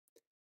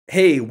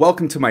Hey,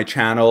 welcome to my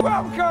channel.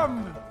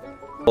 Welcome!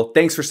 Well,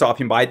 thanks for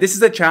stopping by. This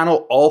is a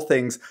channel all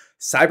things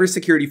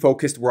cybersecurity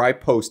focused where I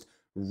post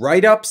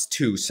write-ups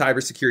to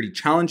cybersecurity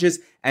challenges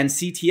and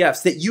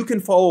CTFs that you can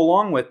follow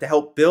along with to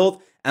help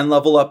build and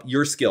level up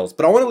your skills.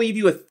 But I want to leave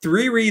you with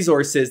 3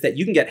 resources that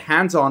you can get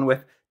hands-on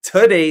with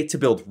today to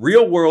build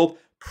real-world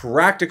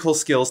practical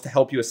skills to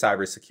help you with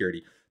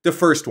cybersecurity. The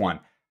first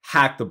one,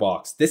 Hack the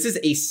Box. This is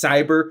a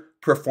cyber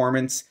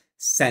performance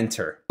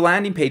center. The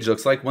landing page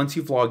looks like once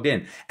you've logged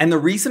in. And the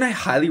reason I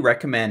highly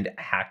recommend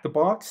Hack the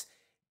Box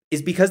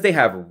is because they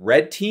have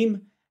red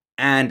team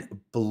and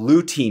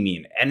blue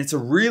teaming, and it's a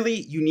really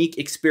unique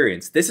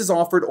experience. This is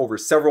offered over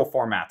several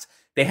formats.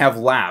 They have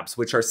labs,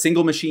 which are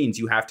single machines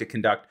you have to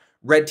conduct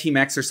red team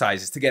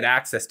exercises to get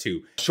access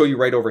to. I'll show you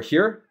right over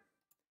here.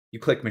 You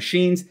click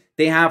machines.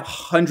 They have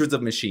hundreds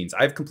of machines.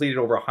 I've completed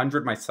over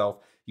 100 myself.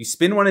 You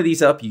spin one of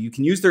these up, you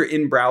can use their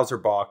in-browser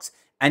box,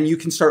 and you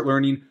can start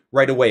learning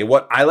right away.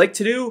 What I like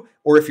to do,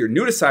 or if you're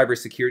new to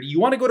cybersecurity, you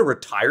want to go to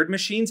retired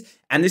machines,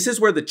 and this is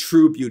where the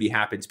true beauty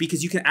happens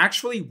because you can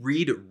actually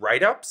read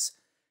write-ups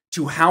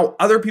to how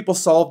other people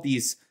solved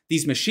these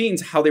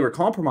machines, how they were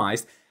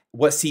compromised,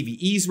 what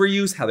CVEs were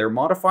used, how they're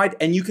modified,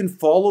 and you can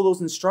follow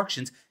those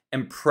instructions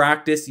and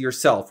practice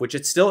yourself, which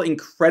it's still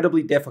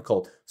incredibly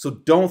difficult. So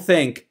don't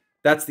think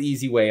that's the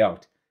easy way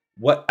out.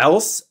 What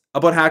else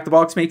about Hack the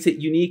Box makes it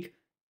unique?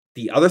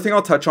 The other thing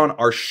I'll touch on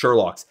are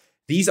Sherlocks.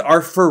 These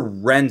are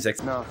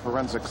forensics. No,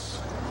 forensics.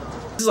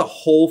 This is a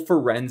whole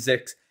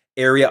forensics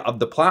area of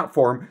the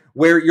platform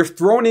where you're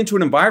thrown into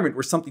an environment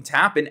where something's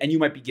happened and you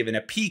might be given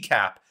a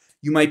PCAP.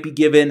 You might be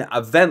given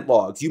event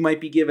logs. You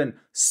might be given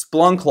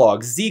Splunk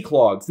logs, Zeek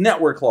logs,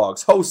 network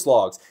logs, host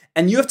logs.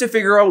 And you have to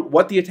figure out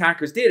what the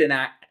attackers did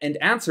and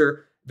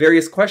answer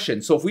various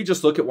questions. So if we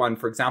just look at one,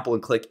 for example,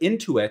 and click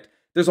into it,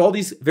 there's all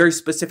these very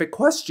specific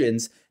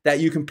questions that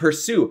you can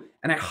pursue.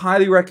 And I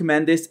highly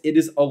recommend this. It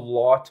is a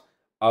lot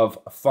of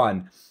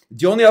fun.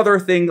 The only other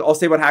thing I'll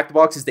say about Hack the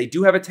Box is they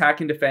do have Attack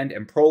and Defend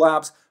and Pro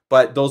Labs,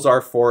 but those are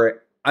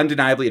for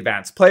undeniably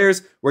advanced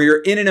players where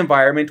you're in an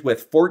environment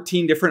with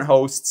 14 different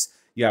hosts.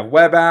 You have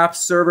web apps,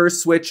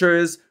 servers,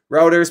 switchers,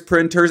 routers,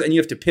 printers, and you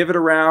have to pivot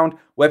around,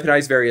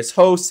 weaponize various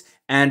hosts,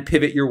 and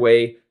pivot your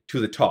way to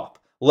the top.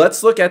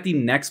 Let's look at the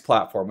next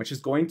platform, which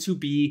is going to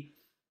be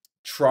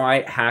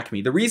Try Hack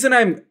Me. The reason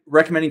I'm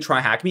recommending Try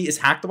Hack Me is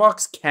Hack the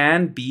Box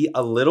can be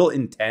a little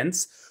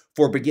intense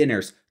for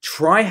beginners.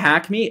 Try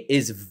Hack Me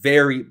is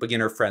very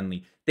beginner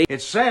friendly.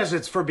 It says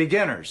it's for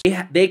beginners.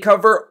 They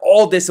cover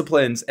all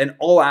disciplines and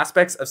all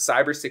aspects of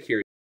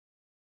cybersecurity.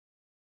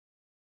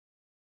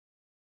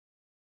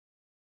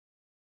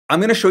 I'm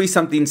going to show you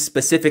something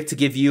specific to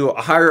give you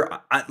a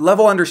higher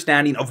level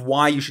understanding of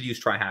why you should use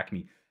Try Hack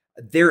Me.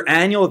 Their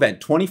annual event,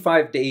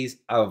 25 days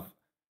of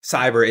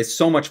cyber, is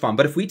so much fun.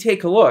 But if we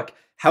take a look,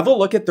 have a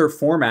look at their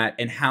format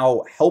and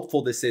how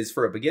helpful this is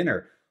for a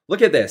beginner.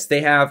 Look at this.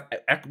 They have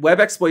web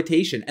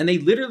exploitation, and they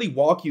literally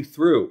walk you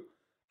through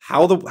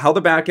how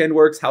the back end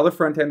works, how the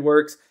front end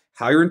works,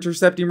 how you're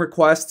intercepting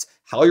requests,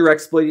 how you're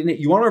exploiting it.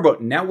 You want to learn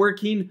about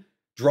networking?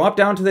 Drop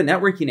down to the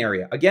networking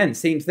area. Again,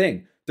 same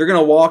thing. They're going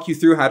to walk you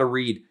through how to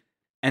read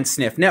and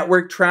sniff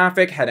network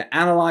traffic, how to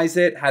analyze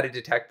it, how to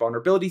detect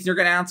vulnerabilities. And you're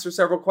going to answer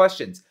several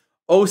questions.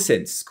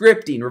 OSINT,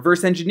 scripting,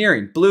 reverse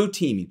engineering, blue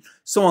teaming,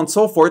 so on and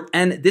so forth.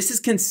 And this is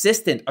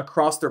consistent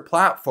across their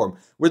platform,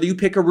 whether you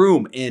pick a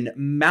room in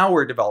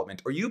malware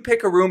development or you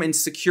pick a room in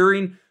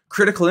securing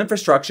critical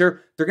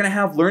infrastructure, they're going to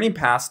have learning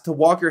paths to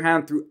walk your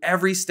hand through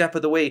every step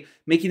of the way,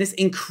 making this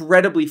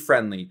incredibly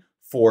friendly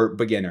for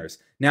beginners.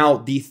 Now,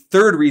 the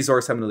third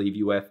resource I'm going to leave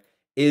you with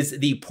is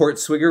the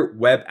Portswigger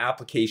Web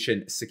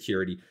Application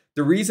Security.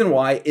 The reason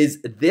why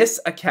is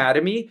this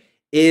academy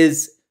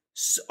is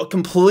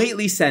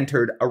completely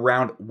centered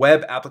around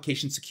web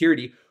application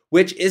security,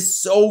 which is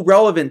so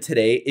relevant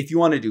today if you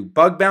want to do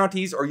bug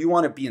bounties or you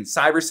want to be in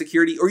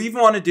cybersecurity or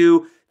even want to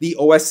do the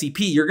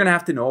OSCP. You're going to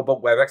have to know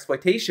about web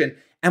exploitation.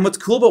 And what's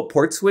cool about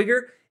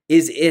Portswigger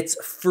is it's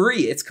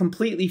free. It's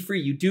completely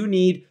free. You do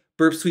need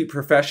Burp Suite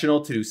Professional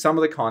to do some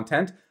of the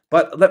content,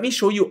 but let me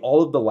show you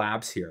all of the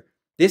labs here.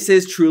 This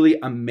is truly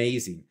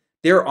amazing.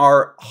 There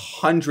are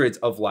hundreds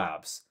of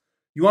labs.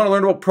 You want to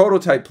learn about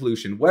prototype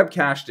pollution, web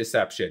cache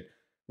deception,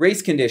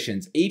 race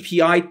conditions,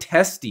 API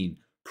testing,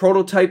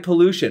 prototype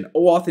pollution,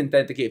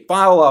 authenticate,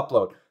 file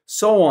upload,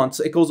 so on.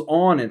 So it goes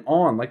on and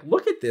on. Like,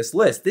 look at this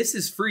list. This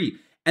is free.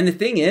 And the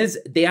thing is,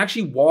 they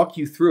actually walk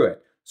you through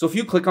it. So if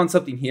you click on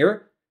something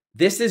here,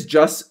 this is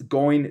just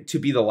going to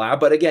be the lab.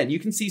 But again, you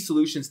can see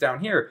solutions down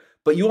here.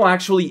 But you will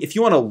actually, if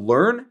you want to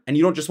learn and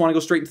you don't just want to go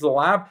straight into the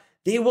lab,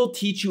 they will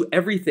teach you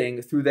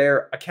everything through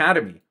their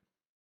academy.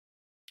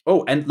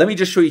 Oh, and let me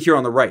just show you here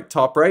on the right,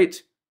 top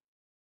right.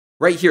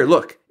 Right here,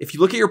 look. If you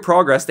look at your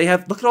progress, they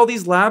have, look at all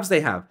these labs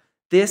they have.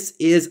 This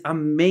is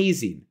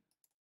amazing.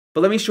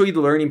 But let me show you the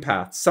learning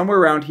path somewhere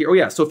around here. Oh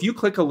yeah, so if you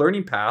click a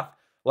learning path,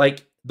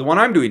 like the one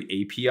I'm doing,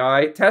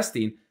 API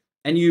testing,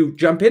 and you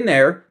jump in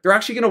there, they're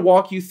actually going to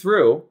walk you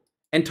through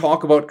and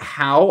talk about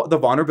how the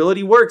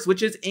vulnerability works,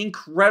 which is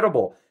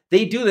incredible.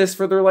 They do this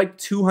for their like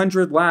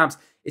 200 labs.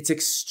 It's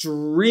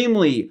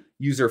extremely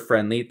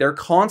user-friendly. They're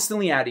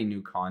constantly adding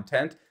new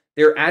content.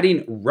 They're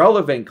adding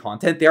relevant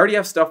content. They already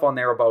have stuff on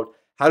there about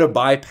how to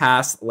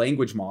bypass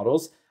language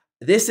models.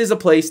 This is a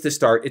place to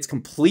start. It's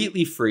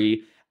completely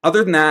free.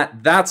 Other than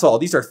that, that's all.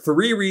 These are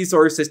 3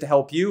 resources to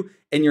help you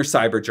in your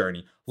cyber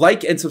journey.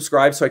 Like and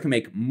subscribe so I can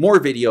make more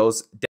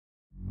videos.